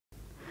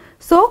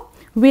So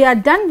we are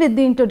done with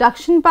the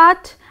introduction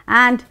part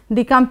and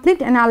the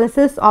complete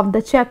analysis of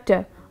the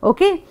chapter.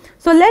 Okay,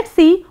 so let's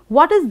see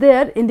what is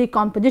there in the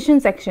composition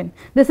section.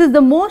 This is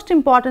the most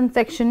important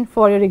section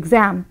for your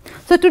exam.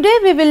 So today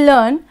we will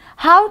learn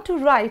how to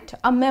write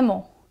a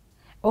memo.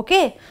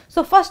 Okay,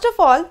 so first of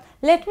all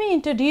let me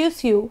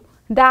introduce you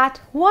that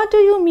what do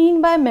you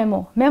mean by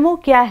memo? Memo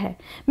kya hai?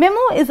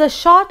 Memo is a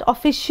short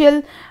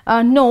official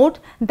note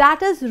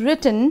that is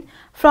written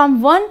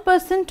from one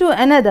person to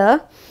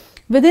another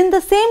within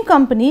the same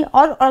company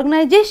or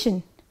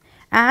organization.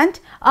 And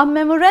a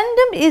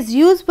memorandum is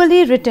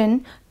usually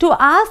written to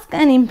ask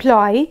an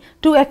employee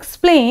to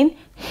explain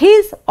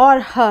his or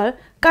her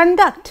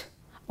conduct.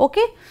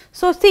 Okay,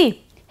 so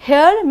see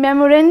here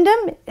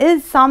memorandum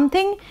is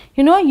something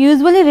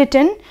usually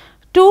written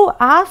to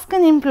ask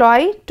an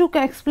employee to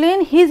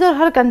explain his or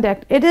her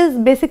conduct. It is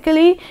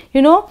basically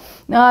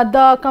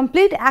the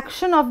complete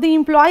action of the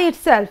employee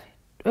itself,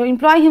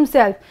 employee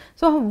himself.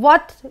 So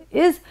what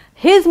is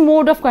his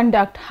mode of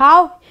conduct,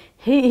 how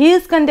he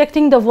is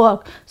conducting the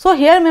work. So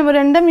here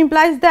memorandum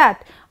implies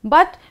that,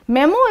 but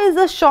memo is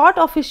a short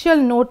official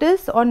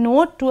notice or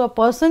note to a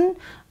person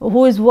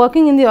who is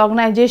working in the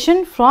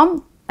organization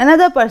from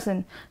another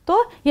person. तो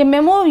ये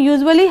memo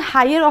usually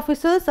higher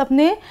officers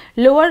अपने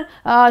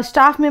lower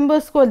staff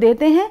members को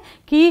देते हैं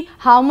कि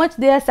how much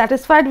they are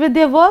satisfied with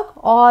their work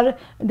और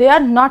they are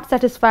not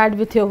satisfied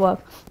with your work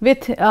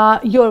with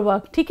your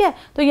work. ठीक है,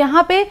 तो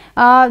यहाँ पे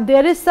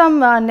there is some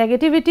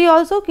negativity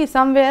also कि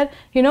समवेयर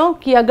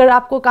कि अगर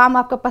आपको काम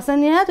आपका पसंद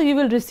नहीं है तो you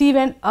will receive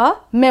an a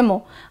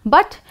memo,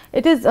 but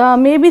it is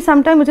maybe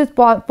sometime it is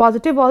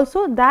positive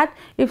also that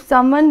if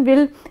someone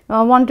will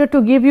wanted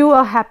to give you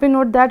a happy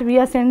note that we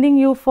are sending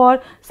you for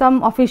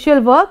some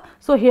official work,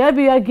 so here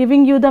we are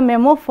giving you the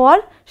memo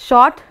for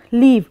short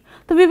leave.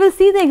 So we will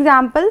see the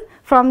example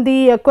from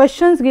the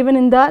questions given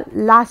in the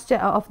last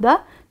of the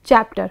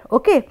chapter.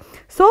 Okay,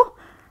 so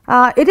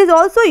it is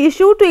also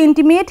issued to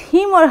intimate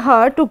him or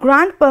her to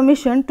grant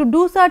permission to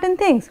do certain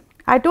things.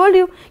 I told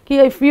you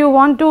कि if you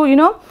want to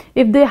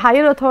if the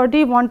higher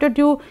authority wanted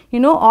to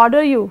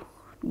order you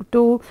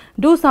to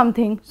do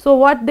something, so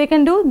what they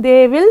can do,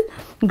 they will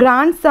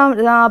grant some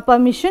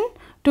permission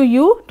to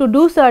you to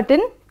do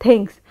certain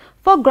things.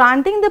 For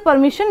granting the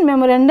permission,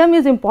 memorandum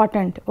is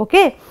important.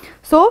 Okay,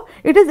 so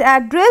it is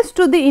addressed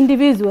to the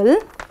individual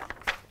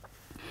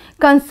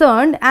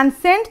concerned and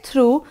sent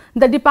through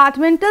the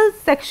departmental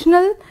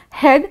sectional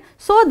head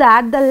so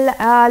that the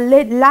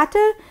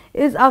latter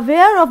is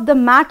aware of the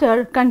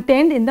matter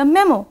contained in the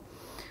memo.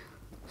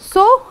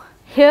 So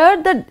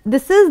here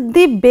this is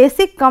the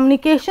basic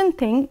communication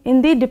thing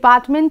in the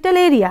departmental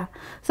area.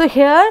 So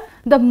here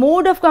the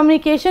mode of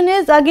communication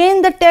is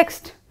again the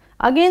text,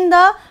 again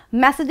the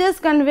messages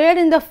conveyed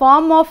in the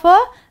form of a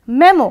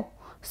memo.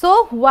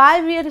 So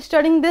why we are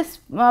studying this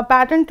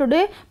pattern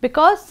today?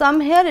 Because some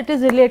here it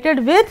is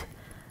related with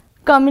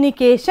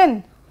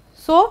communication.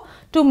 So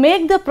to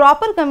make the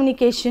proper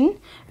communication,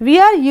 we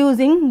are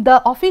using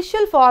the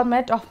official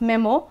format of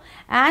memo,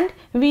 and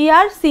we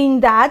are seeing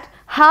that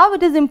how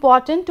it is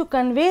important to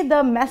convey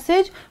the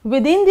message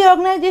within the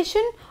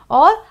organization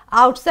or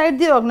outside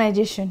the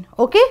organization.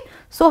 Okay,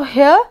 so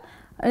here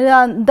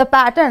the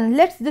pattern,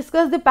 let's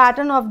discuss the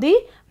pattern of the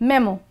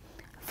memo.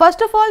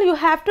 First of all, you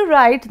have to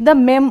write the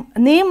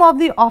name of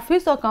the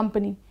office or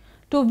company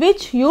to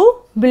which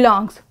you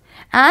belongs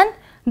and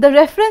the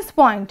reference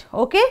point,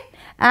 okay,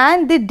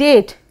 and the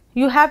date.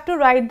 You have to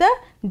write the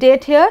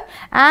date here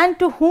and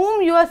to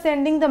whom you are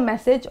sending the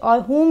message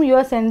or whom you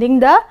are sending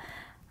the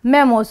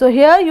memo. So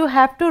here you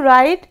have to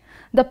write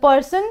the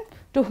person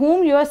to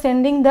whom you are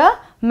sending the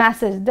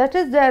message, that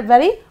is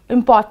very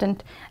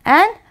important,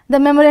 and the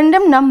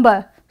memorandum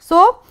number.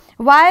 So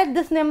why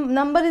this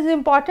number is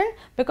important?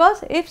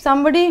 Because if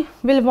somebody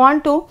will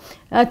want to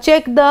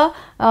check the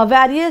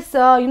various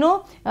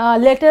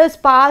letters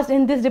passed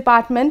in this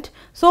department,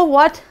 so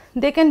what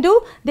they can do,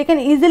 they can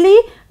easily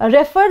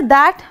refer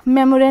that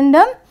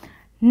memorandum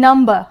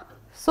number.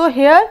 So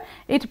here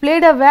it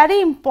played a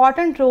very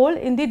important role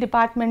in the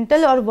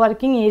departmental or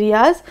working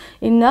areas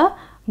in the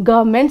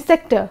government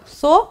sector.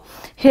 So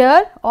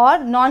here or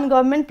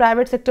non-government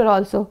private sector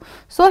also.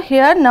 So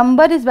here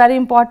number is very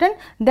important.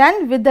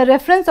 Then with the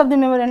reference of the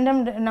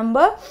memorandum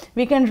number,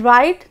 we can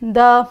write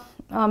the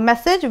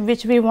message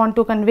which we want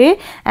to convey,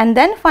 and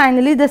then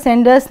finally the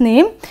sender's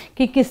name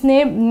कि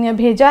किसने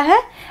भेजा है,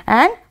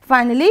 and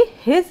finally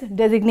his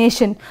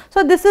designation.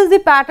 So this is the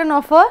pattern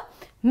of a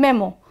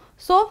memo.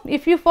 So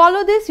if you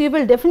follow this, you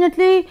will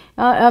definitely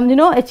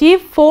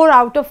achieve 4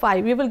 out of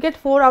 5. You will get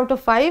 4 out of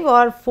 5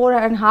 or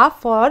 4.5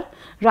 for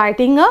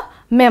writing a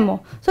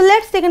memo. So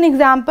let's take an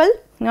example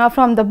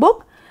from the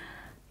book.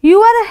 You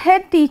are a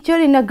head teacher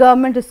in a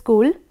government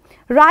school.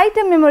 Write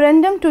a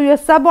memorandum to your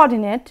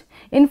subordinate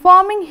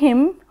informing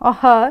him or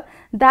her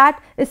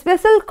that a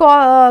special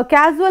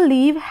casual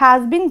leave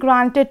has been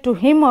granted to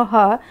him or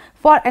her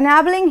for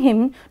enabling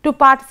him to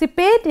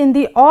participate in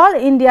the All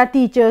India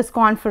Teachers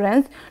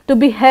Conference to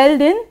be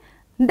held in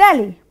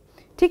Delhi.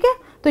 ठीक है,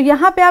 तो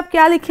यहाँ पे आप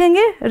क्या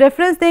लिखेंगे,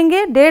 reference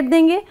देंगे, date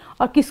देंगे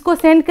और किसको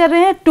सेंड कर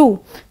रहे हैं, टू।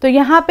 तो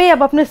यहाँ पे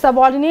अब अपने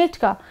सबऑर्डिनेट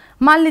का,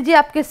 मान लीजिए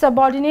आपके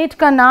सबऑर्डिनेट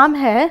का नाम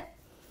है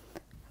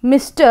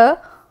मिस्टर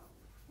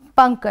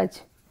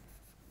पंकज,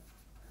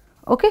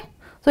 ओके।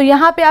 तो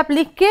यहाँ पे आप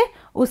लिख के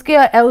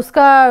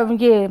उसका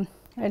ये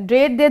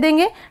डेट दे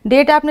देंगे,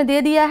 डेट आपने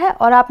दे दिया है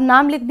और आप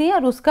नाम लिख दिए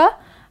और उसका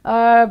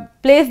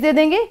प्लेस दे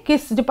देंगे,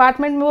 किस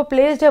डिपार्टमेंट में वो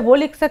प्लेस्ड है वो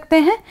लिख सकते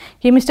हैं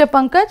कि मिस्टर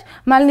पंकज,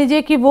 मान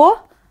लीजिए कि वो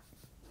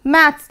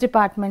मैथ्स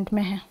डिपार्टमेंट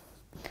में है,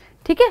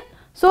 ठीक है।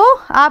 सो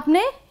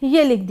आपने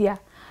ये लिख दिया।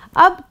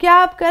 अब क्या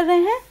आप कर रहे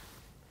हैं,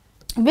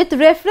 with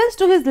reference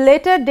to his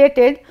letter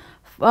dated,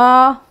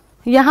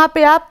 यहाँ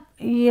पे आप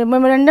ये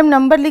मेमोरेंडम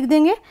नंबर लिख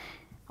देंगे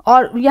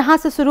और यहाँ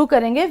से शुरू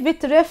करेंगे,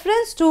 with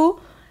reference to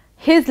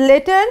his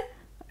letter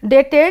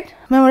dated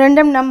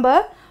memorandum number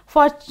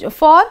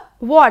for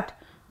what,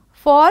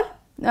 for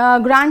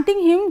granting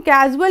him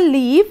casual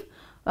leave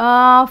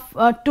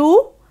to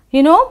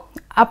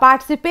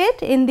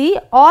participate in the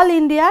all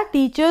India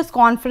teachers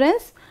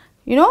conference,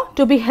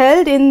 to be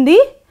held in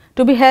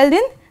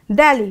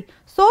Delhi.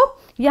 So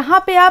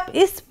यहाँ पे आप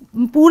इस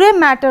पूरे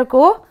मैटर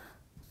को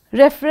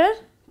रेफर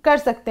कर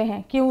सकते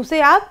हैं कि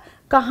उसे आप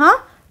कहाँ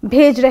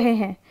भेज रहे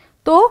हैं।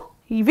 तो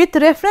with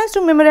reference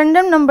to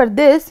memorandum number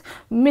this,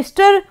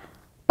 Mr.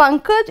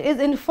 Pankaj is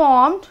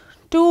informed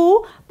to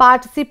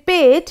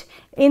participate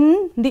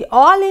in the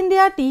All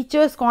India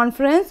Teachers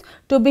Conference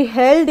to be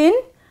held in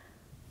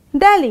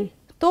Delhi.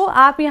 तो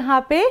आप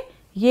यहाँ पे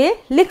ये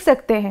लिख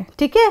सकते हैं,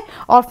 ठीक है।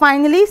 और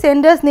फाइनली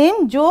सेंडर्स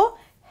नेम, जो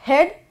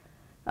हेड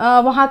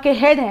वहाँ के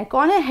हेड हैं,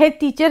 कौन है, हेड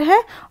टीचर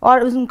है,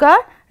 और उनका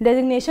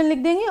डेजिग्नेशन लिख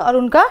देंगे और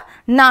उनका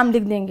नाम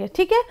लिख देंगे,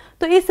 ठीक है।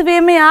 तो इस वे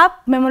में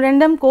आप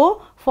मेमोरेंडम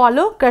को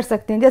फॉलो कर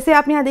सकते हैं। जैसे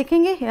आप यहाँ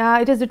देखेंगे,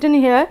 it is written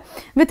here,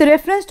 with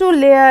reference to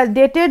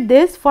dated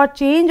this for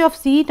change of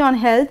seat on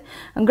health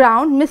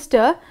ground,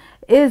 mister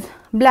is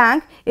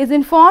blank is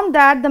informed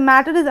that the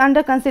matter is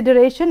under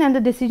consideration and the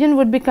decision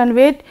would be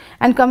conveyed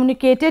and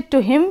communicated to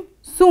him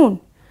soon.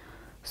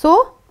 So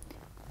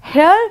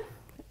here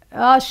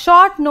a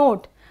short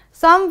note,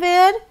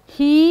 somewhere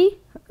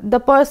the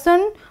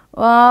person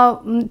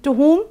to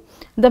whom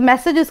the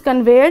message is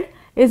conveyed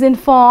is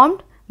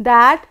informed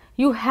that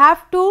you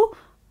have to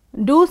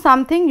do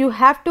something, you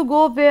have to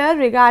go where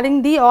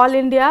regarding the All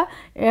India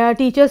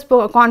Teachers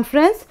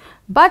Conference,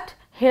 but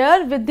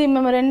here with the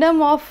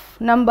memorandum of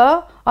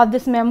number of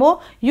this memo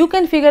you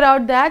can figure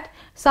out that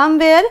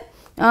somewhere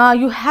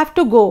you have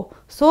to go.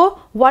 So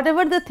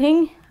whatever the thing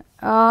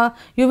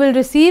you will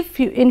receive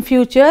in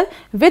future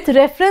with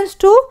reference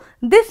to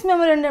this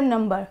memorandum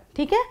number,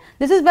 ठीक है।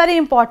 This is very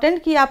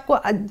important कि आपको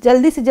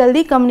जल्दी से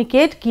जल्दी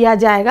communicate किया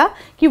जाएगा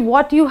कि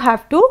what you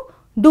have to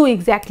do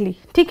exactly,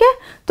 ठीक है।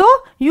 तो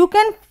you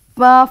can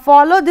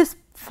follow this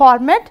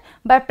format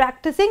by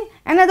practicing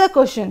another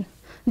question.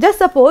 Just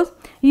suppose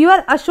you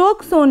are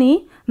Ashok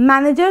Soni,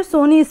 manager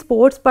Sony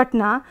Sports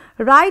Patna,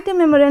 write a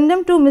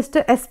memorandum to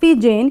Mr. S.P.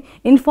 Jain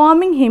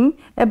informing him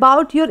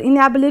about your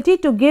inability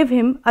to give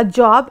him a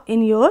job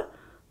in your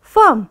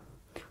firm.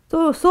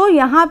 So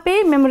यहाँ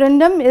पे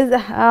memorandum is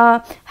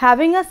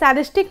having a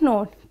sadistic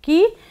note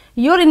कि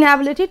your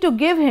inability to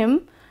give him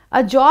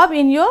a job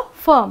in your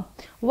firm.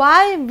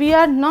 Why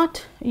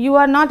you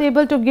are not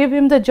able to give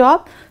him the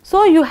job?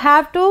 So you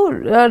have to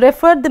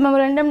refer the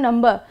memorandum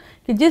number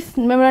कि जिस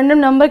memorandum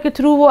number के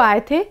through वो आए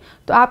थे,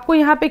 तो आपको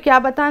यहाँ पे क्या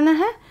बताना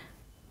है,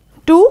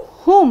 to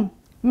whom,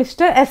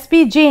 mister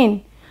SP Jain,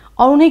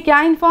 और उन्हें क्या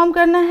इन्फॉर्म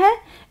करना है,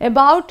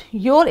 about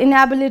your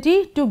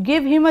inability to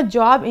give him a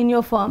job in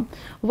your firm.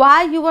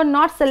 Why you are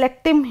not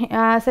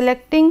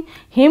selecting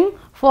him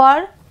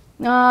for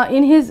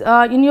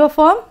in your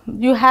firm.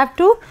 You have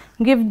to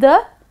give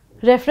the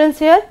reference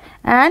here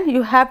and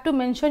you have to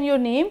mention your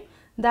name,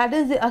 that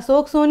is the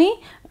Ashok Soni,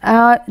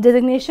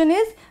 designation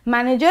is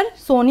manager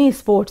Sony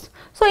Sports.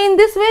 So in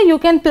this way you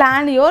can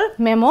plan your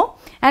memo,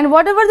 and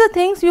whatever the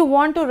things you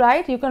want to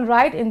write you can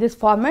write in this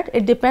format.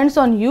 It depends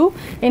on you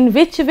in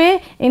which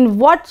way, in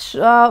what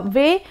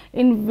way,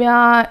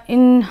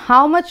 in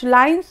how much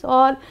lines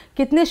और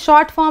कितने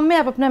short form में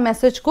आप अपना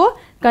message को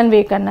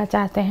convey करना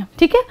चाहते हैं,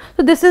 ठीक है.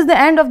 So this is the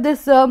end of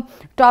this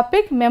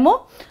topic memo.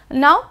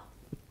 Now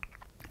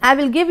I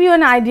will give you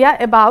an idea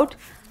about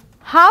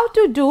how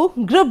to do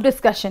group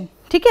discussion,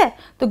 ठीक है.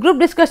 तो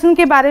group discussion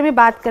के बारे में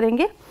बात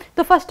करेंगे.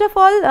 तो first of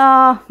all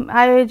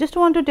I just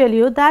want to tell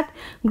you that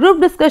group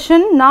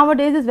discussion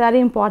nowadays is very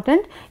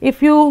important.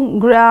 If you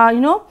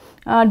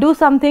do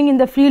something in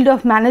the field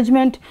of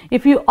management,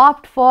 if you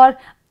opt for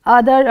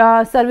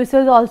other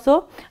services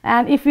also,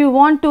 and if you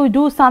want to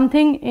do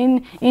something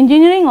in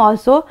engineering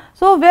also,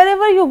 so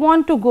wherever you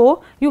want to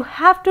go you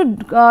have to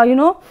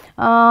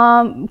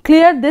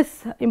clear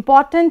this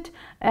important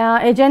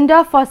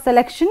agenda for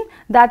selection,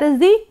 that is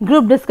the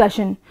group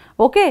discussion.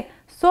 Okay,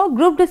 so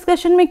group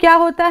discussion में क्या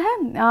होता है,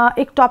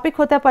 एक topic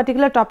होता है,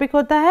 particular topic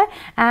होता है,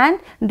 and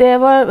there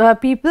were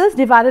peoples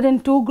divided in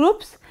two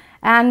groups,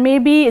 and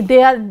maybe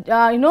they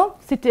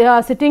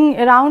are sitting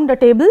around the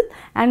table,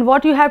 and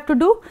what you have to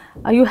do,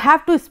 you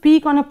have to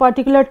speak on a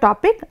particular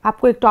topic.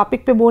 आपको एक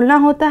topic पे बोलना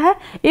होता है.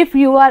 If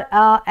you are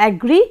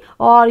agree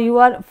or you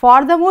are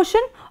for the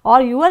motion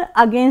or you are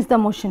against the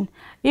motion,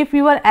 if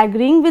you are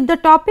agreeing with the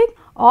topic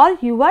or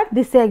you are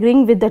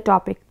disagreeing with the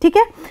topic. ठीक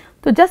है.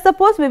 तो just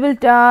suppose we will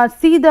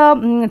see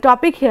the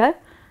topic here.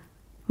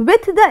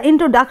 With the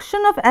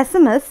introduction of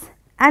SMS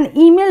and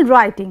email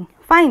writing,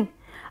 fine,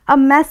 a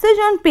message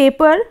on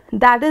paper,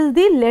 that is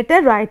the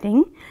letter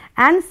writing,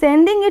 and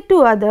sending it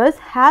to others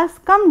has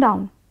come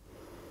down.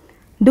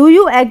 Do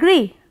you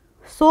agree?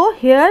 So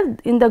here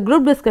in the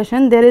group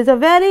discussion there is a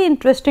very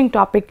interesting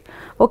topic,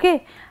 okay,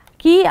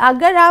 कि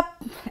अगर आप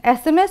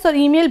SMS और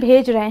email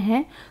भेज रहे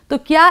हैं तो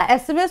क्या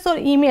SMS और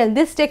email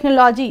दिस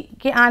टेक्नोलॉजी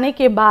के आने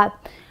के बाद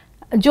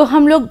जो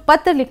हम लोग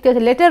पत्र लिखते थे,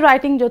 लेटर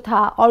राइटिंग जो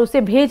था और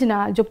उसे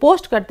भेजना, जो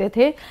पोस्ट करते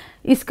थे,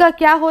 इसका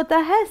क्या होता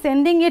है,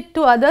 sending it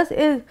to others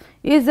is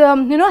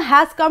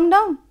has come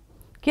down.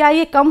 क्या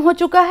ये कम हो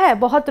चुका है?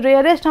 बहुत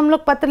रेयरेस्ट हम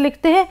लोग पत्र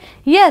लिखते हैं.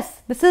 Yes,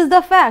 this is the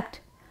fact,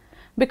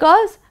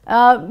 because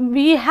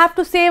we have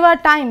to save our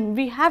time,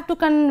 we have to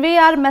convey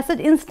our message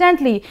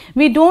instantly.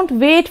 We don't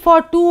wait for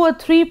 2 or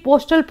 3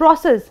 postal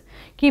process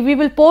कि we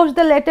will post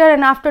the letter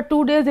and after 2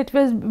 days it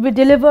will be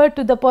delivered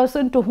to the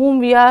person to whom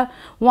we are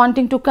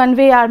wanting to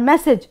convey our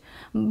message.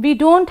 We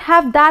don't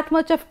have that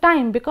much of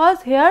time,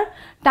 because here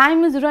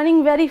time is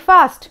running very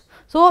fast.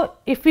 So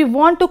if we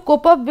want to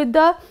cope up with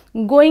the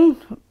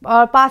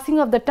passing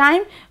of the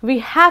time, we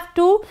have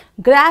to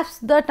grasp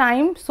the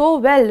time so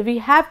well. We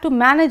have to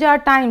manage our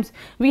times.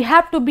 We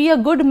have to be a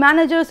good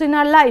managers in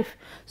our life.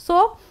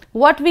 So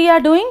what we are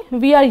doing,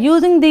 we are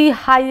using the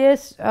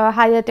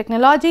higher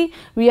technology.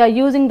 We are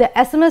using the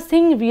SMS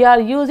thing. We are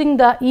using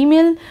the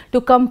email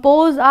to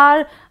compose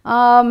our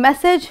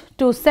message,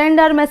 to send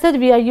our message.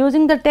 We are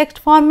using the text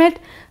format.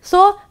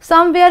 So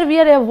somewhere we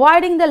are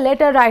avoiding the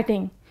letter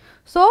writing.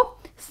 So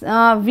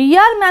we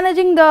are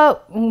managing the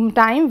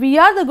time, we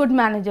are the good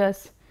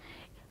managers.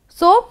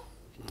 So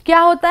क्या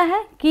होता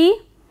है कि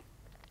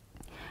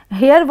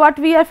here what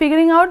we are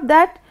figuring out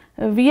that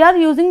we are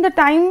using the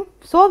time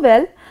so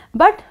well,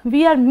 but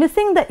we are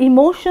missing the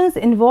emotions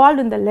involved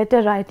in the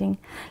letter writing.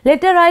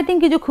 Letter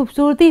writing की जो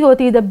खूबसूरती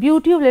होती है, the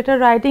beauty of letter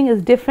writing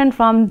is different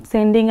from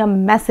sending a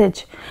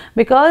message,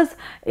 because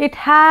it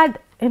had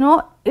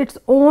its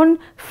own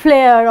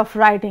flair of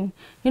writing.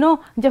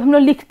 जब हम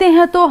लोग लिखते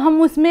हैं तो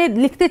हम उसमें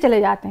लिखते चले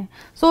जाते हैं.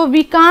 So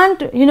we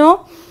can't,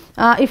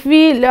 if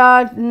we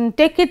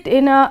take it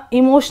in a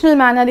emotional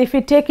manner, if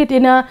we take it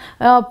in a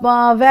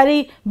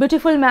very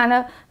beautiful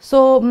manner,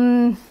 so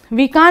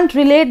we can't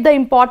relate the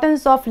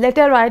importance of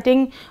letter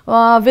writing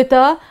with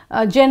a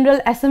general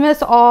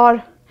SMS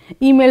or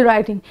email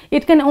writing.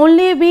 It can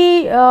only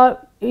be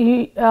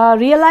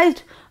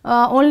realized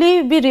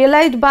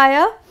by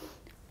a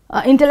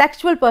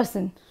intellectual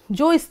person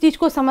जो इस चीज़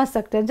को समझ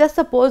सकते हैं. Just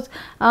suppose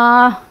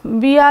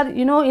we are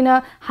in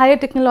a higher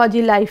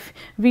technology life,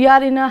 we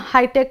are in a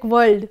high tech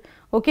world,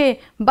 okay,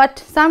 but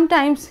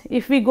sometimes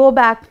if we go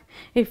back,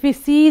 if we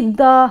see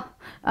the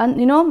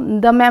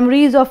the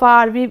memories of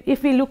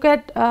if we look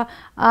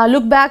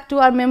back to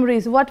our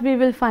memories, what we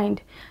will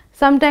find,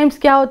 sometimes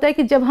क्या होता है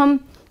कि जब हम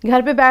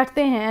घर पे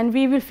बैठते हैं and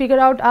we will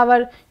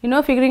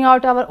figuring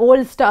out our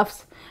old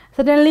stuffs,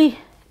 suddenly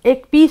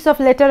एक piece of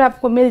letter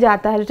आपको मिल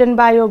जाता है, written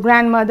by your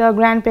grandmother,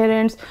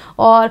 grandparents,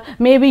 or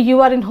maybe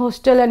you are in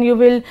hostel and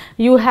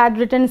you had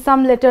written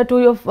some letter to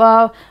your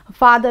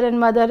father and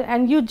mother,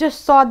 and you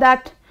just saw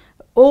that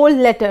old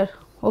letter,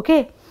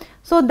 okay.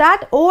 So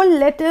that old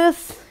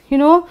letters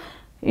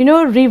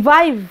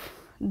revive,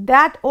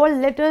 that old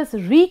letters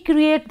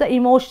recreate the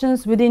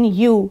emotions within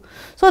you.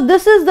 So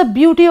this is the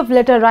beauty of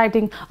letter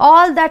writing.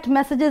 All that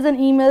messages and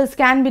emails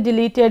can be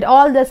deleted,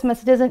 all those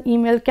messages and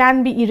email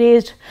can be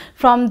erased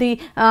from the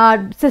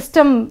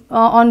system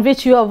on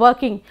which you are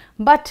working,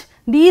 but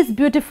these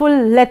beautiful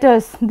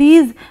letters,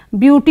 these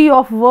beauty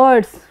of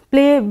words,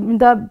 playing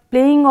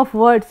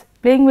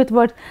with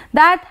words,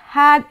 that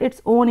had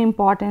its own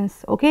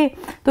importance, okay.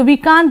 So we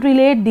can't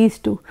relate these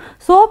two.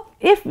 So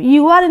if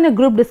you are in a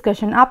group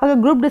discussion, आप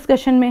अगर group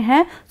discussion में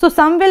हैं, so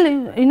some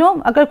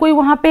will अगर कोई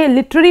वहाँ पे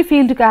literary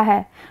field का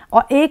है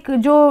और एक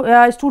जो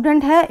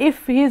student है,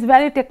 if he is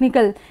very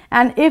technical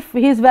and if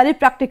he is very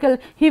practical,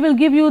 he will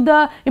give you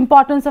the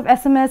importance of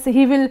SMS.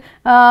 He will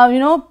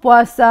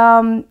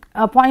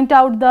point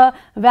out the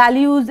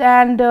values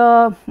and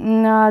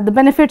the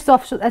benefits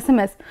of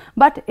SMS.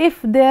 But if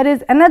there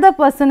is another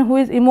person who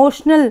is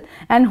emotional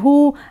and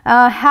who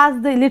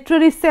has the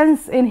literary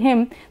sense in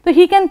him, so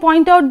he can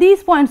point out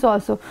these points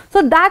also.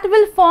 So that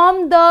will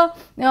form the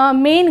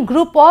main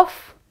group of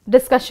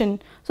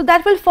discussion. So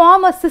that will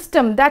form a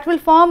system, that will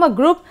form a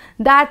group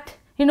that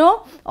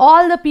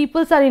all the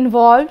peoples are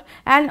involved,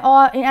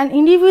 and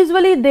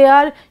individually they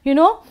are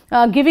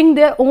giving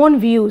their own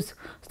views.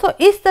 तो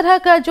इस तरह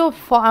का जो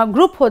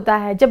group होता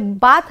है, जब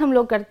बात हम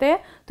लोग करते हैं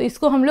तो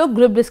इसको हम लोग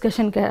ग्रुप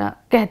डिस्कशन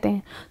कहते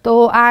हैं.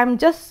 तो I am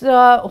just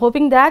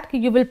hoping that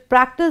you will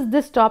practice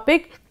this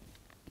topic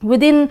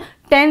within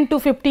 10 to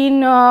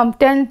 15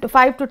 10 to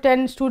 5 to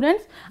 10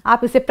 students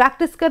आप इसे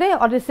प्रैक्टिस करें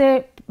और इसे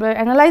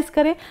एनालाइज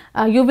करें,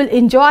 you will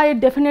enjoy it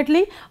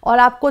definitely, और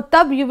आपको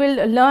तब you will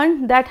learn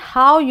that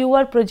how you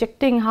are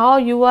projecting, how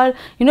you are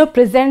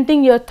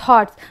presenting your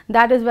thoughts,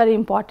 that is very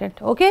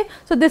important. Okay,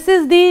 so this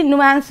is the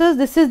nuances,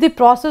 this is the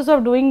process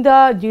of doing the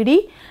GD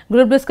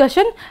group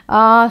discussion.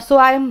 So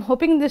I am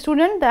hoping the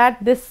student that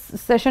this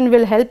session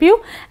will help you,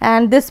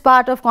 and this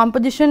part of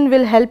composition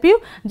will help you.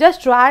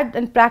 Just try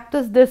and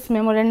practice this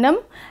memorandum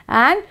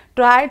and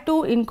try to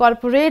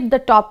incorporate the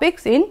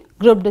topics in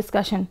group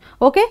discussion.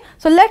 Okay,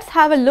 so let's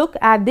have a look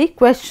at the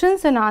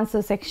questions and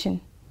answer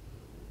section.